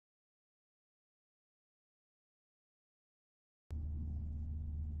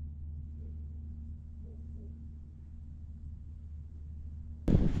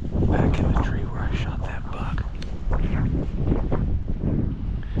I shot that buck.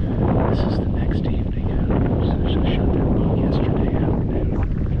 This is the next evening. I shot that buck yesterday afternoon.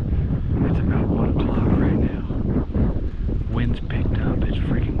 It's about 1 o'clock right now. Wind's picked up. It's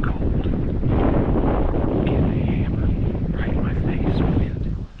freaking cold. I'm getting hammered right in my face.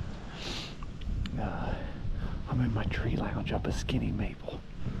 Wind. I'm in my tree lounge up a Skinny Maple.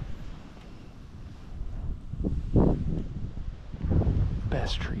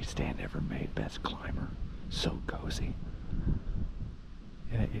 Best tree stand ever made. Best climber. So cozy.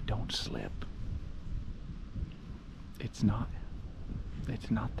 It don't slip. It's not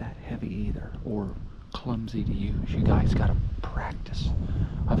that heavy either, or clumsy to use. You guys gotta practice.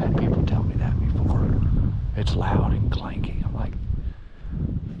 I've had people tell me that before. It's loud and clanky. I'm like,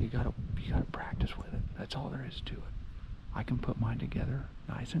 you gotta practice with it. That's all there is to it. I can put mine together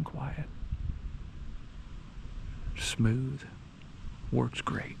nice and quiet. Smooth. Works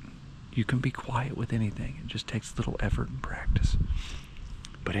great. You can be quiet with anything. It just takes a little effort and practice.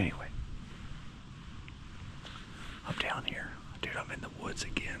 But anyway, I'm down here. Dude, I'm in the woods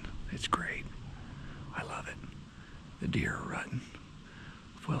again. It's great. I love it. The deer are rutting.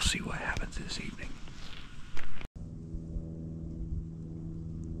 We'll see what happens this evening.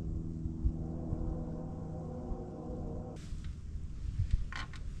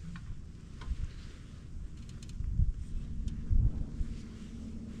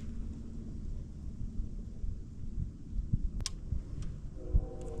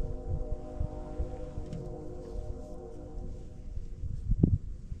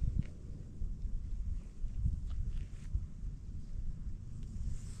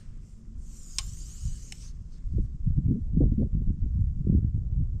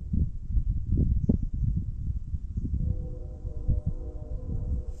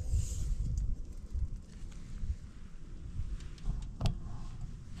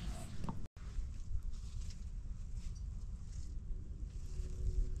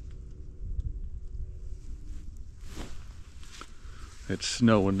 It's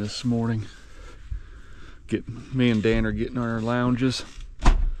snowing this morning. Me and Dan are getting on our lounges.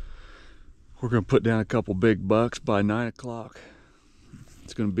 We're gonna put down a couple big bucks by 9 o'clock.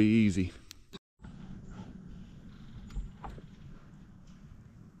 It's gonna be easy.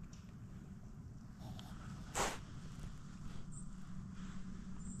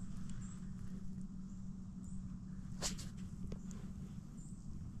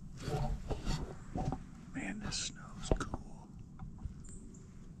 Man, this snow's cool.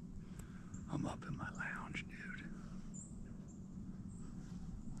 I'm up in my lounge, dude.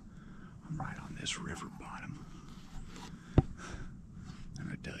 I'm right on this river bottom.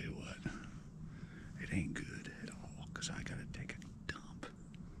 And I tell you what, it ain't good at all, because I gotta take a dump.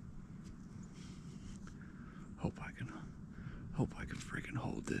 Hope I can freaking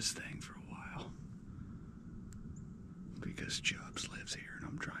hold this thing for a while. Because Chubbs lives here and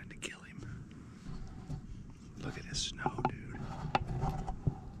I'm trying to kill him. Look at this snow, dude.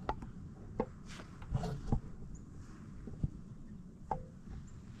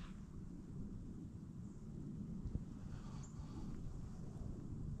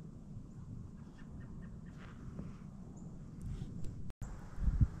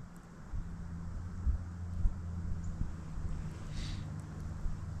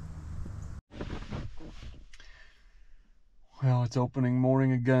 Well, it's opening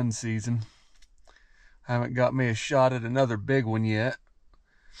morning of gun season. I haven't got me a shot at another big one yet.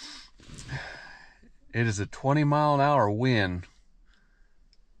 It is a 20-mile-an-hour wind.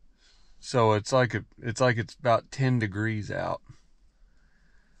 So it's like it's about 10 degrees out.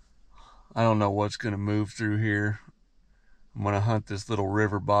 I don't know what's gonna move through here. I'm gonna hunt this little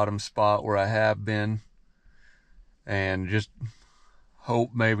river bottom spot where I have been, and just hope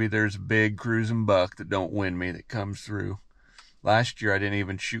maybe there's a big cruising buck that don't win me that comes through. Last year I didn't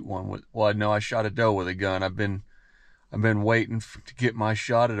even shoot one with. Well, no, I shot a doe with a gun. I've been waiting to get my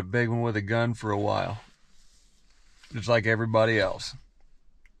shot at a big one with a gun for a while, just like everybody else.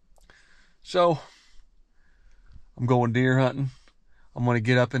 So I'm going deer hunting. I'm going to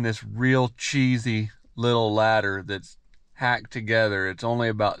get up in this real cheesy little ladder that's hacked together. It's only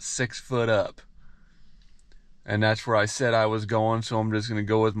about 6 foot up. And that's where I said I was going, so I'm just going to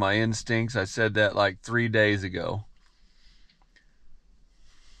go with my instincts. I said that like 3 days ago.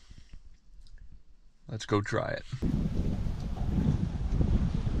 Let's go try it.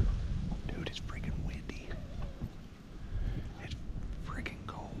 Dude, it's freaking windy. It's freaking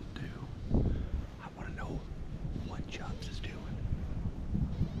cold, too. I want to know what Chubbs is doing.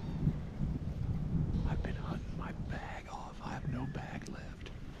 I've been hunting my bag off. I have no bag left.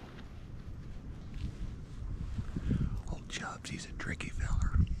 Old Chubbs, he's a tricky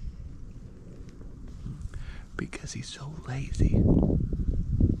feller. because he's so lazy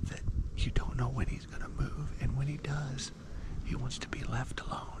that you don't know when he's going to move, and when he does, he wants to be left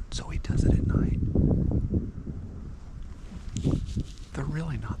alone, so he does it at night. They're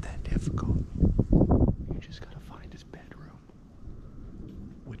really not that difficult. You just got to find his bedroom,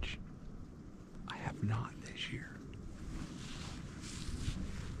 which I have not this year.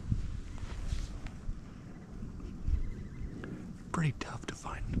 Pretty tough to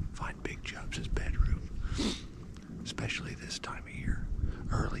find Big Chubs' bedroom, especially this time of year.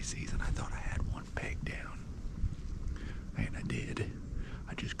 Early season, I thought I had one pegged down, and I did.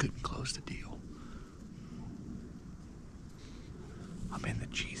 I just couldn't close the deal. I'm in the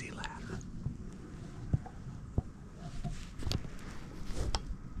cheesy ladder.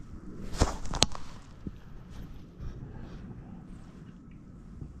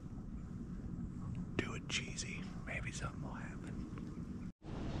 Do it cheesy. Maybe something will happen.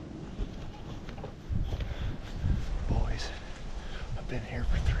 Boys, I've been here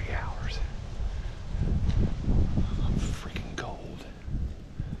for 3 hours. I'm freaking cold.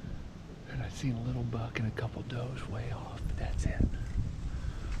 And I've seen a little buck and a couple does way off, but that's it.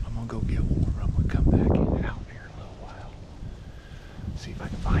 I'm gonna go get warm. I'm gonna come back out here in a little while. See if I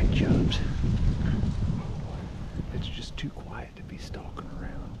can find Chubs. It's just too quiet to be stalking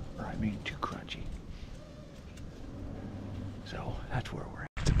around. Or I mean, too crunchy. So that's where we're at.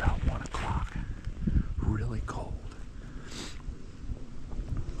 It's about 1 o'clock. Really cold.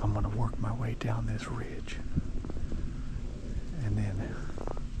 I'm gonna work my way down this ridge. And then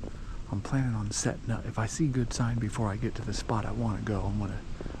I'm planning on setting up. If I see good sign before I get to the spot I want to go,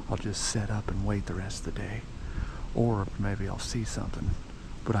 I'll just set up and wait the rest of the day. Or maybe I'll see something.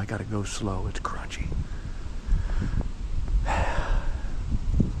 But I gotta go slow, it's crunchy.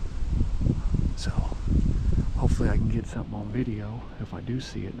 So hopefully I can get something on video if I do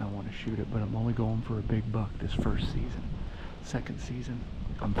see it and I want to shoot it, but I'm only going for a big buck this first season. Second season,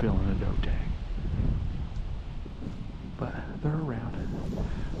 I'm feeling a doe tag. But they're around.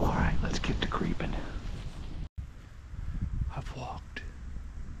 Alright, let's get to creeping. I've walked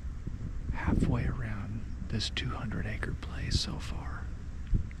halfway around this 200-acre place so far.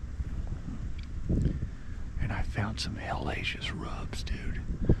 And I found some hellacious rubs, dude.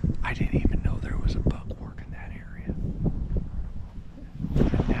 I didn't even know there was a buck working that area.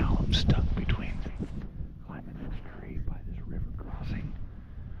 And now I'm stuck between climbing this tree by this river crossing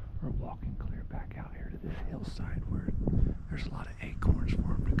or walking clear back out here to this hillside where there's a lot of acorns for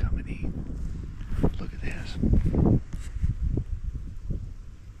them to come and eat. Look at this.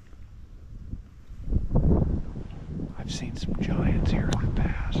 I've seen some giants here in the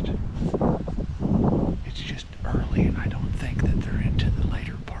past. It's just early, and I don't think that they're into the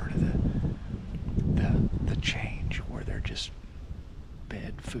later part of the change where they're just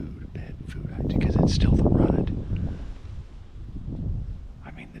bed food, because it's still the rut.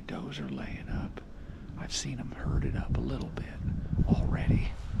 I mean, the does are laying up. I've seen them herded up a little bit already,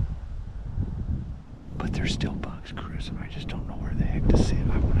 but there's still bucks cruising. I just don't know where the heck to sit.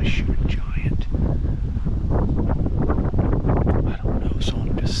 I want to shoot a giant. I don't know, so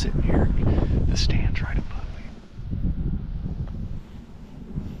I'm just sitting here. The stand's right above me.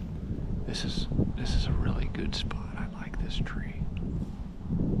 This is a really good spot. I like this tree.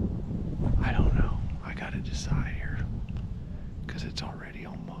 I don't know. I gotta decide here, because it's already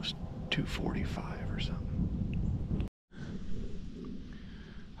almost 2:45 or something.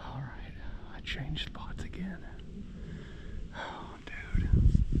 All right, I changed spots again. Oh, dude,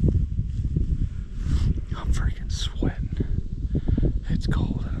 I'm freaking sweating. It's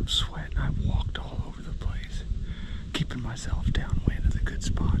cold and I'm sweating. I've walked all over the place, keeping myself downwind of the good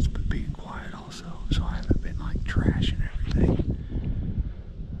spots, but being quiet also, so I haven't been like trashing everything.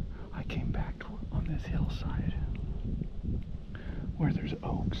 I came back on this hillside where there's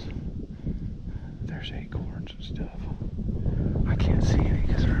oaks. There's acorns and stuff. I can't see any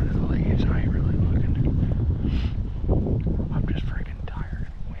because they're under the leaves. I ain't really looking. I'm just freaking tired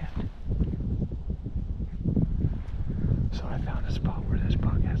and wet. So I found a spot where this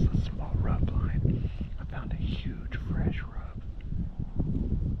buck has a small rub line. I found a huge fresh rub.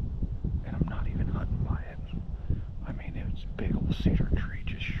 And I'm not even hunting by it. I mean, it's a big old cedar tree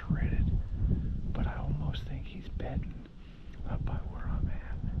just shredded. But I almost think he's bedding up by where I'm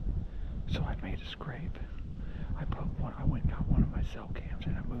at. So I made a scrape. I went and got one of my cell cams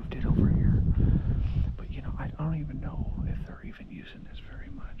and I moved it over here. But you know, I don't even know if they're even using this very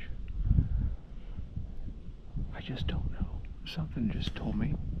much. I just don't know. Something just told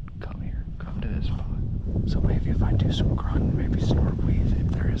me, come here, come to this spot. So maybe if I do some grunting, maybe snort wheeze, if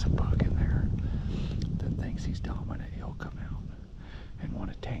there is a buck in there that thinks he's dominant, he'll come out and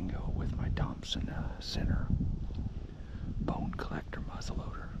want to tango with my Thompson center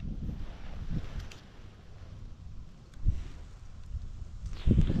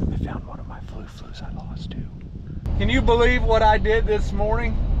Flus I lost too. Can you believe what I did this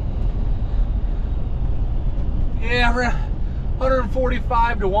morning? Yeah,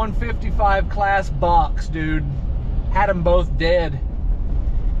 145 to 155 class bucks, dude. Had them both dead.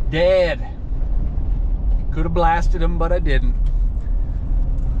 Dead. Could have blasted them, but I didn't.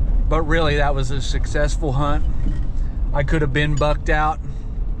 But really, that was a successful hunt. I could have been bucked out.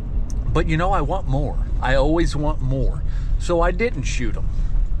 But you know, I want more. I always want more. So I didn't shoot them.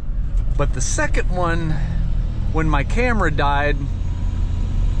 But the second one, when my camera died,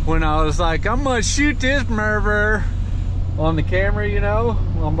 when I was like, I'm gonna shoot this murderer on the camera, you know,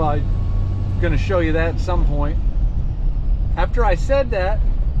 I'm gonna show you that at some point. After I said that,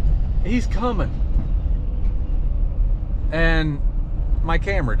 he's coming. And my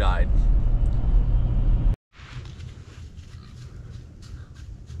camera died.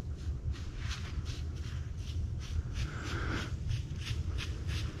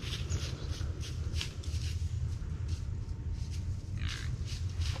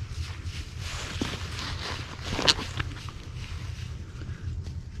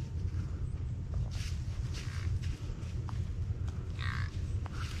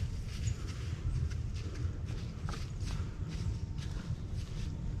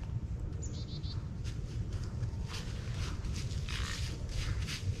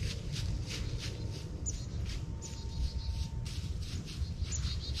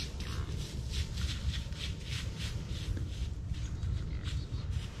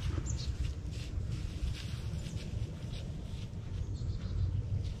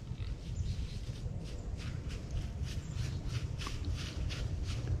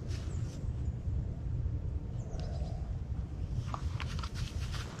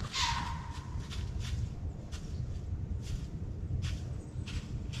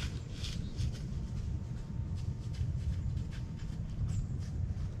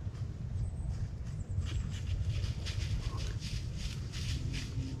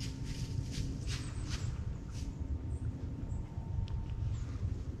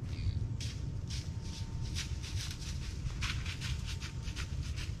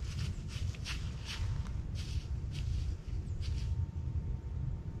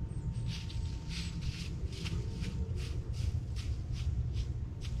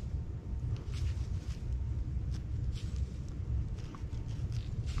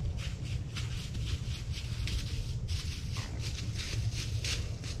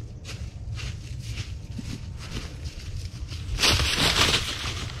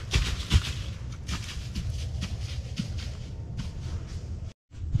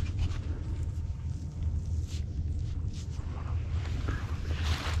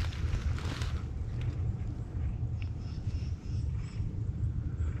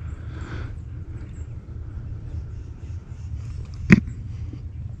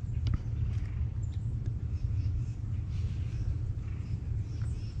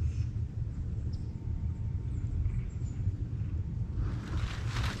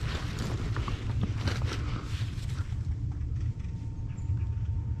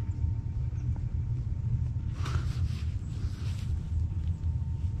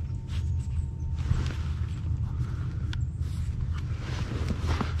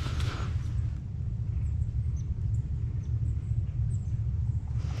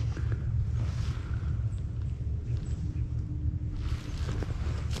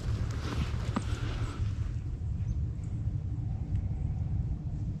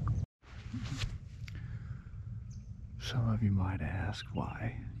 Some of you might ask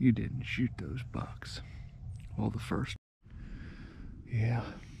why you didn't shoot those bucks. Well, the first, yeah,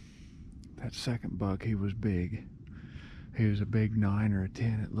 that second buck, he was big. He was a big 9 or a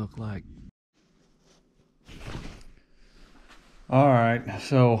 10, it looked like. All right,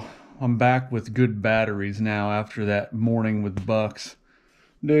 so I'm back with good batteries now after that morning with bucks.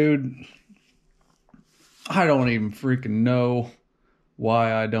 Dude, I don't even freaking know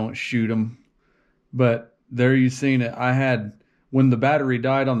why I don't shoot them. But there you seen it. I had, when the battery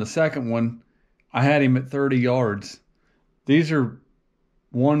died on the second one, I had him at 30 yards. These are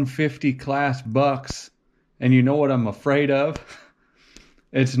 150 class bucks. And you know what I'm afraid of?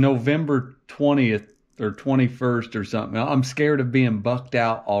 It's November 20th or 21st or something. I'm scared of being bucked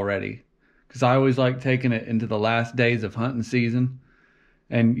out already. Because I always like taking it into the last days of hunting season.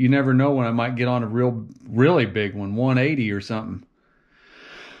 And you never know when I might get on a really big one, 180 or something.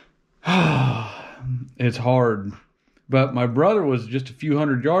 It's hard. But my brother was just a few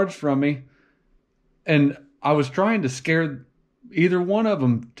hundred yards from me. And I was trying to scare either one of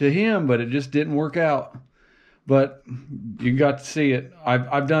them to him, but it just didn't work out. But you got to see it.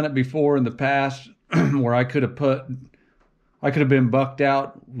 I've done it before in the past where I could have put I could have been bucked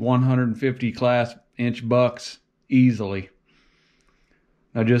out 150 class inch bucks easily.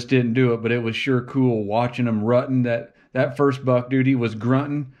 I just didn't do it, but it was sure cool watching him rutting. That first buck, dude, he was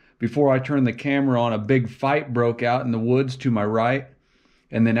grunting. Before I turned the camera on, a big fight broke out in the woods to my right,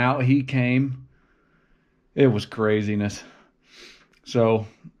 and then out he came. It was craziness. So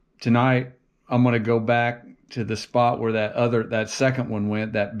tonight I'm going to go back to the spot where that second one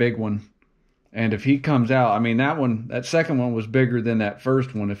went, that big one. And if he comes out, I mean, that second one was bigger than that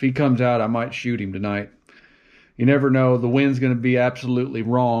first one. If he comes out, I might shoot him tonight. You never know. The wind's going to be absolutely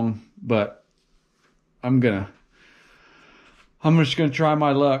wrong, but I'm just going to try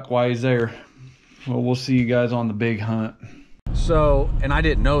my luck while he's there. Well, we'll see you guys on the big hunt. So, and I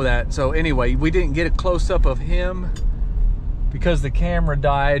didn't know that. So anyway, we didn't get a close-up of him because the camera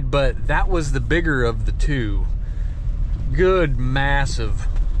died, but that was the bigger of the two. Good, massive,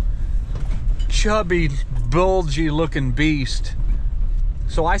 chubby, bulgy looking beast.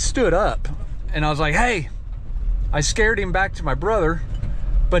 So I stood up and I was like, hey, I scared him back to my brother,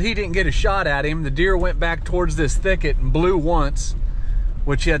 but he didn't get a shot at him. The deer went back towards this thicket and blew once,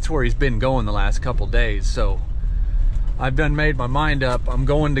 which that's where he's been going the last couple days. So I've done made my mind up. I'm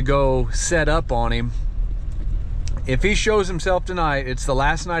going to go set up on him. If he shows himself tonight, it's the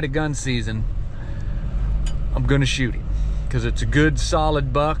last night of gun season, I'm gonna shoot him because it's a good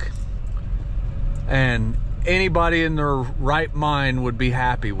solid buck and anybody in their right mind would be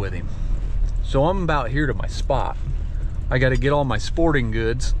happy with him. So I'm about here to my spot. I got to get all my sporting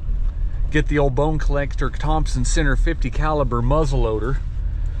goods, get the old Bone Collector Thompson Center 50 caliber muzzle loader,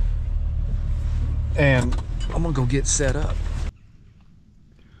 and I'm gonna go get set up.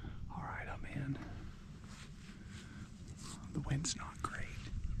 All right, I'm in. The wind's not great,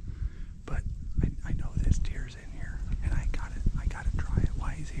 but I know this deer's in here, and I gotta try it while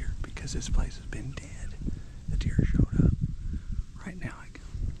he's here because this place has been dead. The deer showed up. Right now,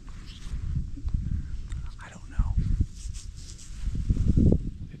 I don't know.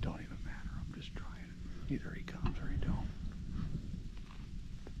 It don't even matter. I'm just trying. Either he comes or he don't.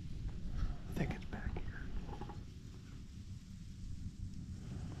 I think it's back here.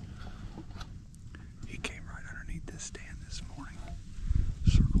 He came right underneath this stand this morning,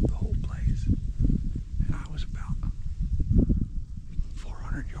 circled the whole place, and I was about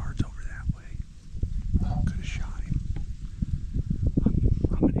 400 yards over that way. Could have shot him.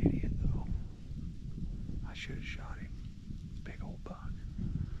 I'm an idiot though. I should have shot him. Big old buck.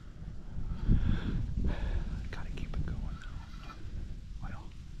 Gotta keep it going though. Well,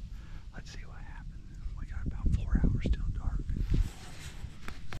 let's see what happens. We got about 4 hours till dark.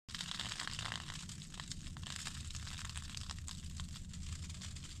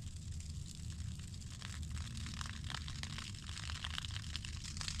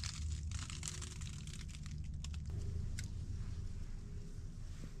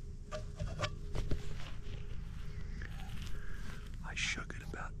 I shook it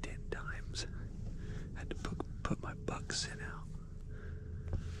about 10 times. Had to put my buck scent out.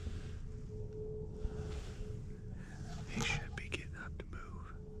 He should be getting up to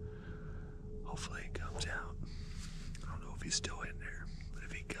move. Hopefully he comes out. I don't know if he's still in there, but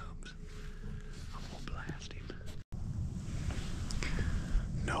if he comes, I'm gonna blast him.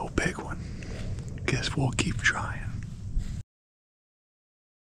 No big one. Guess we'll keep trying.